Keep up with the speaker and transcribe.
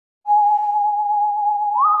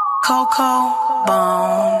Coco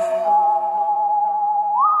Bone.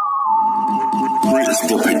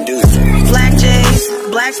 Black J's,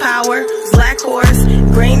 black power, black horse,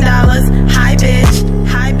 green dollars, high bitch,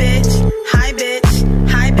 high bitch, high bitch,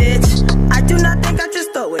 high bitch. I do not think, I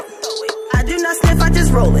just throw it. I do not sniff, I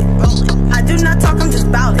just roll it. I do not talk, I'm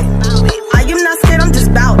just bout it. I am not scared, I'm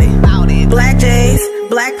just bout it. Black J's,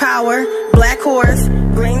 black power, black horse,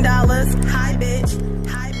 green dollars, high bitch,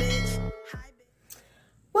 high bitch, high bitch.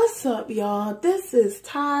 What's up, y'all? This is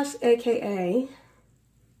Tosh, aka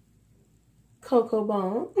Coco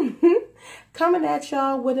Bone, coming at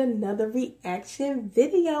y'all with another reaction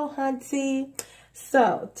video, hunty.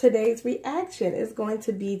 So today's reaction is going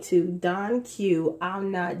to be to Don Q,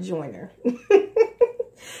 I'm Not Joyner.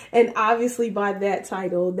 And obviously by that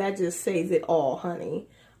title, that just says it all, honey.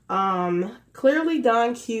 Clearly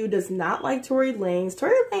Don Q does not like Tory Lanez.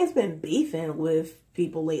 Tory Lanez been beefing with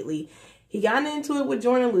people lately. He got into it with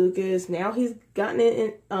Joyner Lucas. Now he's gotten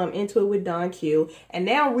into it with Don Q. And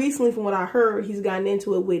now recently, from what I heard, he's gotten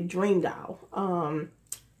into it with Dream Doll.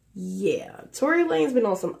 Yeah. Tory Lanez been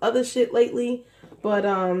on some other shit lately. But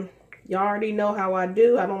y'all already know how I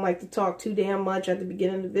do. I don't like to talk too damn much at the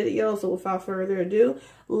beginning of the video. So without further ado,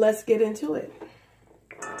 let's get into it.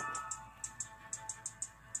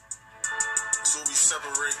 So we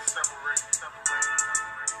separate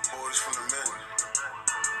boys from the men.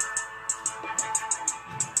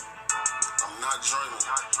 I'm not Joyner.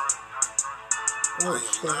 I am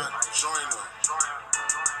not Joyner.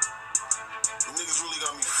 You niggas really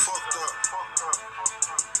got me fucked up.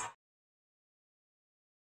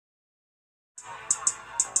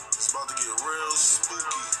 It's about to get real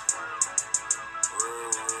spooky.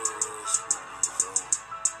 Real spooky.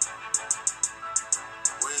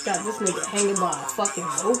 Got this nigga hanging by a fucking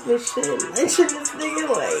rope and shit, lynching this nigga,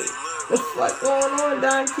 like, the fuck going on,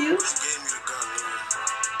 Don Q? You gave me the gun, nigga.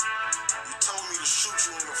 You told me to shoot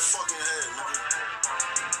you in the fucking head, nigga.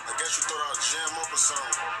 I guess you thought I'd jam up or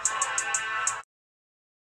something.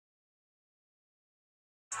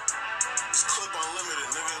 This clip unlimited,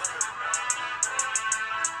 nigga.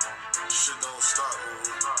 Shit don't stop,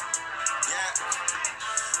 nigga. Yeah.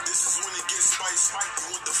 This is when it gets spicy.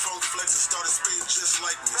 You with the funk flex and started spitting just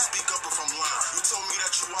like me. Speak up if I'm lying. You told me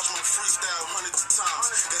that you watch my freestyle hundreds of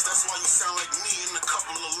times. Guess that's why you sound like me in a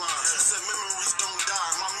couple of lines. You said memories don't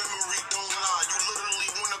die, my memory don't lie. You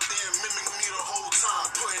literally went up there and mimicked me the whole time,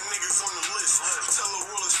 putting niggas on the list. You tell the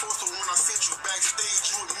world it's false, but when I sent you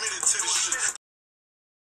backstage, you admitted to this shit.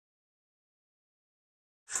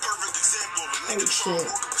 Perfect example of a nigga trying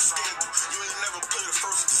to work up a scandal. You ain't never played the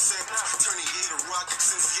first with the samples. Turning Ye to rock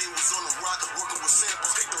since Ye was on the rock, working with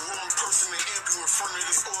samples. Pick the wrong person to amp you in front of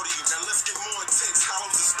this audience. Now let's get more intense.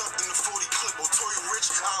 Hollows is stuffed in the 40 clip. Or Tory Rich,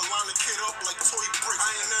 I'll line the kid up like toy bricks. I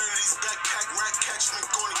ain't none of these backpack rat catchmen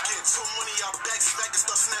gonna get. So money y'all back smack and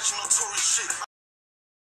start snatching on Tory shit.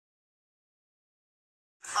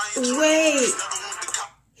 Wait.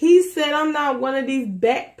 He said I'm not one of these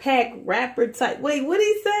backpack rapper type. Wait, what did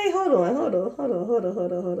he say? Hold on.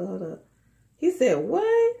 He said what?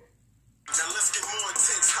 Now let's get more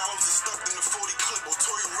intense. Hollows is stuffed in the 40 clip. Or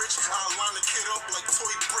Tory Rich, I'll line the kid up like toy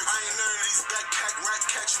bricks. I ain't none of these backpack rat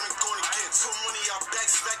catchmen gonna get. So money y'all back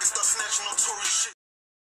smack and start snatching on Tory shit.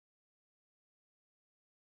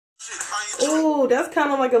 Oh, that's kind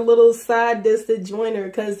of like a little side diss to Joyner,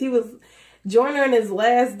 because he was Joyner in his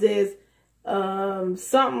last diss.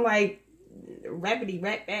 Something like rabbity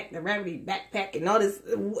rat back, the rabbity backpack, and all this,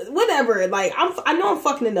 whatever. Like, I know I'm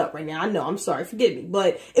fucking it up right now. I know, I'm sorry, forgive me,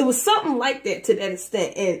 but it was something like that to that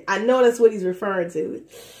extent, and I know that's what he's referring to.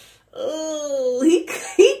 Oh, he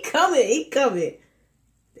coming.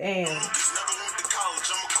 Damn.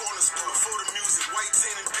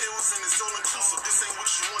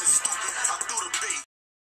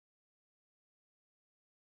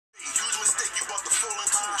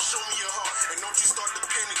 Show me your heart, and don't you start to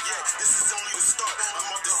panic yet. This is only the start. I'm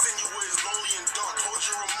about to send you where it's lonely and dark. Hold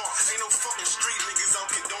your remarks. Ain't no fucking street niggas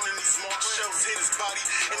out condoning these marks. Shells hit his body,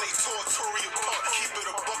 and they tore Tory apart. Keep it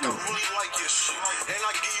a buck, I really like your shit. And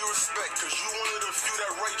I give you respect, cause you one of the few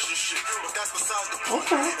that write your shit. But that's besides the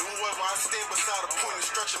point. Okay. And whoever I stand beside a point and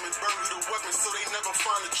stretch them and bury the weapon so they never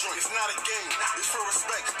find a joint. It's not a game, it's for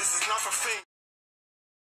respect. This is not for fame.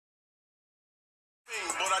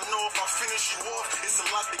 But I know if I finish you off, it's a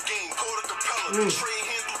lot to gain. Call the Capella, trade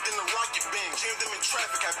handled in the rocket band. Jammed them in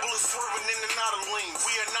traffic, had bullets swerving in and out of lanes.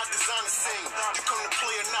 We are not designed the same. You come to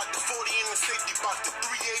play or not, the 40 in the safety box, the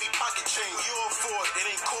 380 pocket chain. You all for it,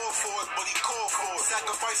 it ain't called for it, but he called for it.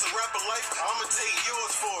 Sacrifice a rapper life, I'ma take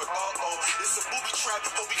yours for it. It's a booby trap,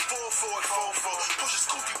 but we fall for it, fall for it. Push his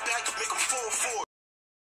goofy back, make him fall for it.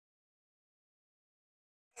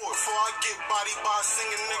 get body by a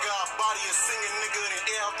singing nigga, I body a singing nigga, and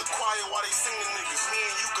air out the choir while they singing niggas. Me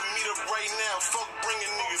and you can meet up right now, fuck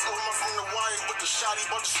bringing niggas. Old my from the wire with the shotty,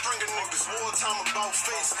 bunch of stringing niggas. Wartime about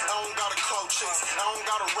face, I don't got a clout chase. I don't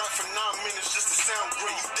got a rap for 9 minutes just to sound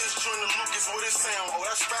great. You diss Joyner Lucas with his sound, oh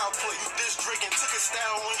that's foul play. You diss Drake and took a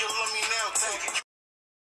style on your love me now take.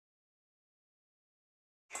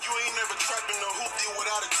 You ain't never trapping no hoop deal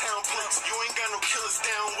without a town place. You ain't got no killers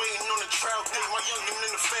down waiting on the trial date. My youngin'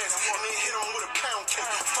 in the fast, and they hit on with a pound cake.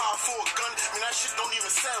 5 for a gun, man, that shit don't even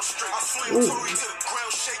sound straight. I slam Tory to the ground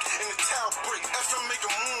shake and the towel break. FM make a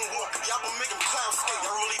moonwalk, y'all gon' make him clown skate. I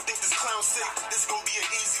really think this clown safe, this gon' be an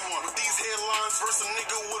easy one. With these headlines versus a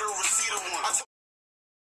nigga with a receipt of one.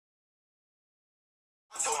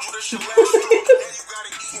 I told you that shit last straw, now you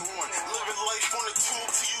gotta eat one. Living life on the tube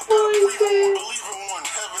till you gotta breathe one. Believe in one,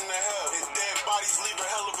 heaven to hell. And dead bodies leave a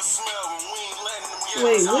hell of a smell. And we ain't letting them yell.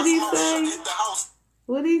 Wait, what'd he say?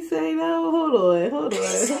 What'd he say now? Hold on. With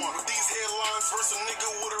these headlines versus a nigga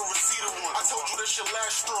with a receipt of one. I told you that shit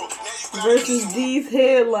last straw, now you gotta versus these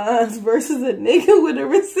headlines versus a nigga with a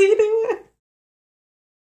receipt of one.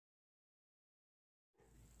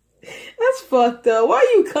 That's fucked up. Why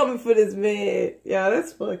are you coming for this man? Yeah,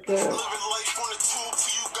 that's fucked up. Living life on the tube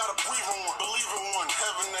till you gotta breathe in one. Believe in one,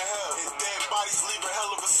 heaven to hell. And dead bodies leave a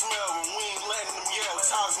hell of a smell. And we ain't letting them yell.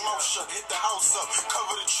 Tie his mouth shut, hit the house up,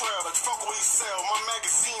 cover the trail. Like fuck what he sell. My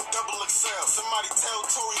magazine double XL. Somebody tell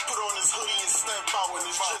Tory put on his hoodie and step out. And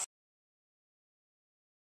it's just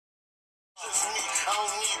me. I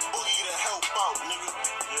don't need Boogie to help out, nigga.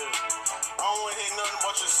 Yeah. I don't wanna hear nothing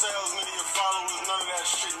about your sales, nigga, your followers, none of that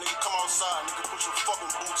shit, nigga. Come outside, nigga, put your fucking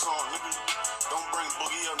boots on, nigga. Don't bring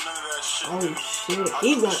Boogie up, none of that shit, oh, nigga. Shit,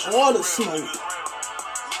 he want all the smoke. Nigga.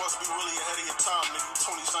 You must be really ahead of your time, nigga. You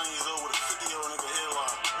 20-something years old with a 50-year-old nigga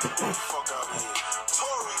hairline. Get the fuck out of here.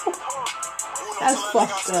 Tory! That's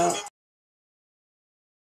fucked up.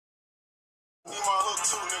 Need my hook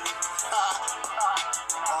too, nigga.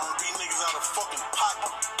 R&B niggas out of fucking pocket.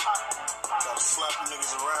 Gotta slap them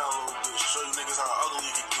niggas around a little bit. Show you niggas how ugly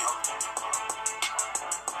you can get.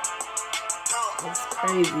 That's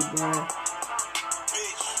crazy, bro.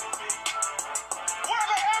 Bitch. Where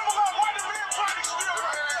the ambulance? Why the man party still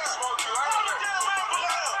right there? All the damn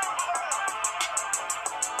ambulance.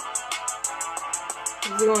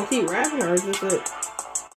 Is he gonna keep rapping or is this it?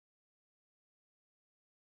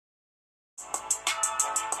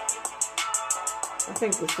 I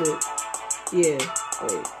think that's it. Yeah.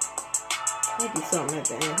 Wait. Might be something at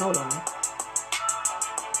the end. Hold on.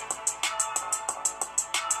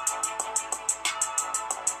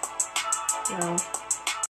 No.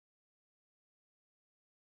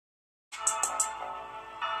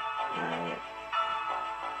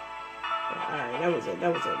 Alright, that was it.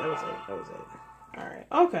 Alright.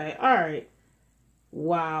 Okay, alright.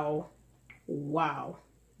 Wow.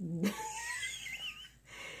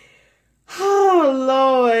 Oh,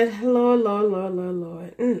 Lord.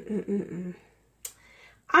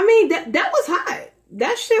 I mean, that was hot.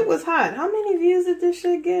 That shit was hot. How many views did this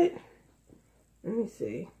shit get? Let me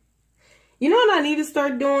see. You know what I need to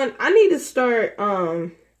start doing? I need to start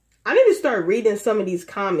reading some of these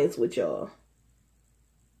comments with y'all.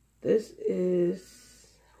 This is...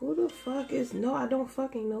 Who the fuck is... No, I don't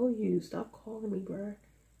fucking know you. Stop calling me, bruh.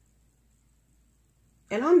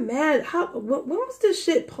 And I'm mad. When was this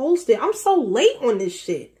shit posted? I'm so late on this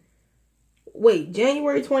shit. Wait,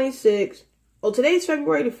 January 26th. Oh, today's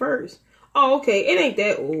February the 1st. Oh, okay. It ain't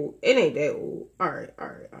that old. All right.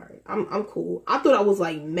 I'm cool. I thought I was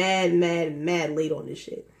like mad late on this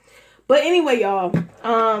shit. But anyway, y'all.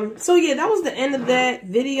 So yeah, that was the end of that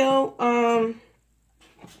video.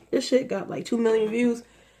 This shit got like 2 million views.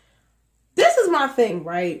 This is my thing,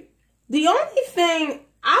 right? The only thing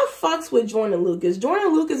I fucks with Joyner Lucas. Joyner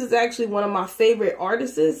Lucas is actually one of my favorite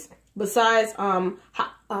artists besides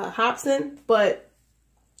Hobson. But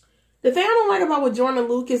the thing I don't like about with Joyner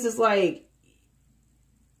Lucas is like,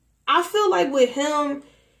 I feel like with him,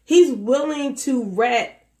 he's willing to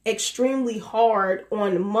rap extremely hard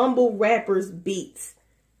on mumble rappers' beats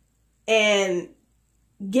and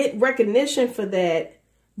get recognition for that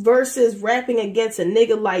versus rapping against a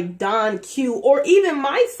nigga like Don Q or even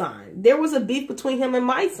My Son. There was a beef between him and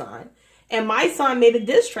My Son, and My Son made a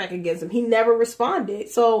diss track against him. He never responded.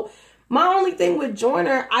 So my only thing with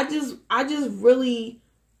Joyner, I just really,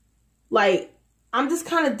 like, I'm just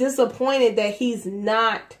kind of disappointed that he's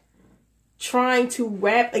not trying to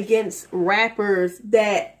rap against rappers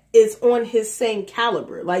that is on his same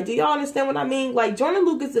caliber. Like, do y'all understand what I mean? Like, Joyner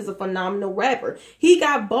Lucas is a phenomenal rapper. He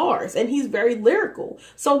got bars and he's very lyrical.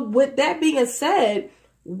 So with that being said,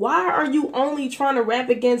 why are you only trying to rap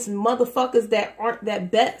against motherfuckers that aren't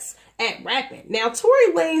that best at rapping? Now,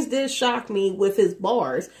 Tory Lanez did shock me with his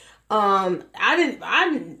bars. I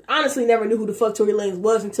honestly never knew who the fuck Tory Lanez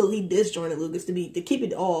was until he dissed Joyner Lucas, to keep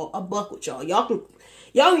it all a buck with y'all. Y'all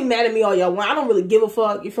be mad at me all y'all want. I don't really give a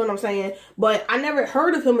fuck, you feel what I'm saying? But I never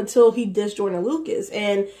heard of him until he dissed Joyner Lucas.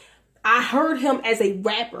 And I heard him as a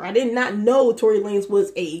rapper. I did not know Tory Lanez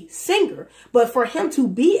was a singer. But for him to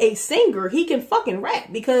be a singer, he can fucking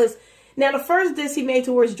rap. Because now the first diss he made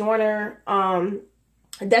towards Joyner,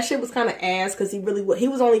 that shit was kind of ass, because he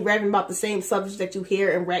was only rapping about the same subjects that you hear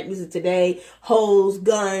in rap music today: hoes,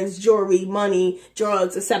 guns, jewelry, money,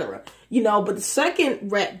 drugs, etc. You know, but the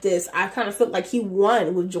second rap diss, I kind of felt like he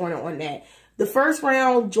won with Joyner on that. The first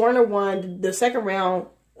round, Joyner won. The second round,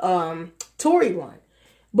 Tory won.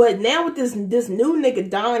 But now with this new nigga,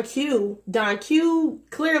 Don Q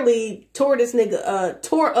clearly tore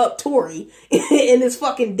up Tory in this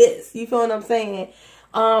fucking diss. You feel what I'm saying?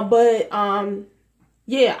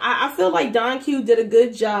 Yeah, I feel like Don Q did a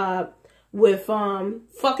good job with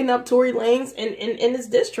fucking up Tory Lanez in this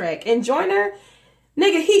diss track. And Joyner,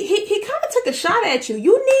 nigga, he kind of took a shot at you.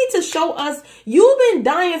 You need to show us. You've been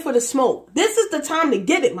dying for the smoke. This is the time to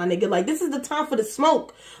get it, my nigga. Like, this is the time for the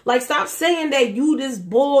smoke. Like, stop saying that you this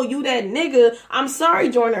bull, you that nigga. I'm sorry,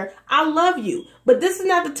 Joyner. I love you. But this is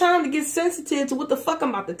not the time to get sensitive to what the fuck I'm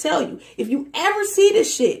about to tell you. If you ever see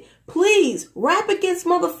this shit, please rap against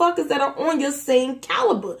motherfuckers that are on your same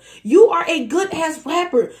caliber. You are a good ass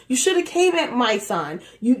rapper. You should have came at my son.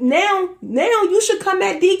 Now you should come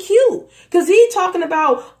at DQ. Cause he talking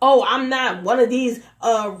about, oh, I'm not one of these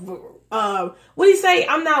what do you say?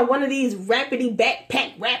 I'm not one of these rapidy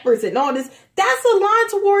backpack rappers and all this. That's a line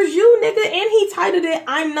towards you, nigga. And he titled it,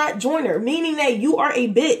 I'm not Joyner, meaning that you are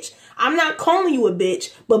a bitch. I'm not calling you a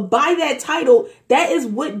bitch, but by that title, that is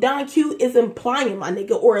what Don Q is implying, my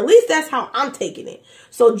nigga. Or at least that's how I'm taking it.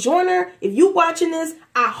 So, Joyner, if you watching this,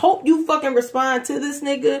 I hope you fucking respond to this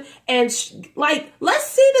nigga. And, like, let's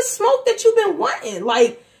see the smoke that you've been wanting.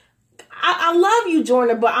 Like, I love you,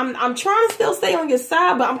 Joyner, but I'm trying to still stay on your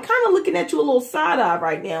side, but I'm kind of looking at you a little side-eye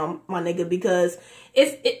right now, my nigga, because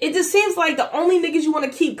it just seems like the only niggas you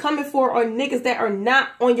want to keep coming for are niggas that are not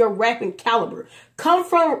on your rapping caliber. Come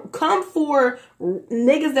for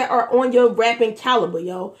niggas that are on your rapping caliber,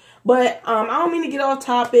 yo. But I don't mean to get off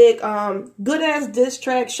topic. Good ass diss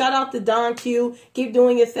track. Shout out to Don Q. Keep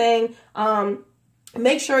doing your thing.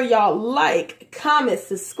 Make sure y'all like, comment,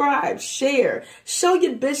 subscribe, share. Show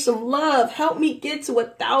your bitch some love. Help me get to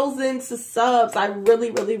 1,000 subs. I really,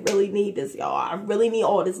 really, really need this, y'all. I really need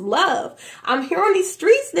all this love. I'm here on these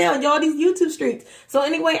streets now, y'all, these YouTube streets. So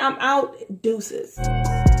anyway, I'm out. Deuces.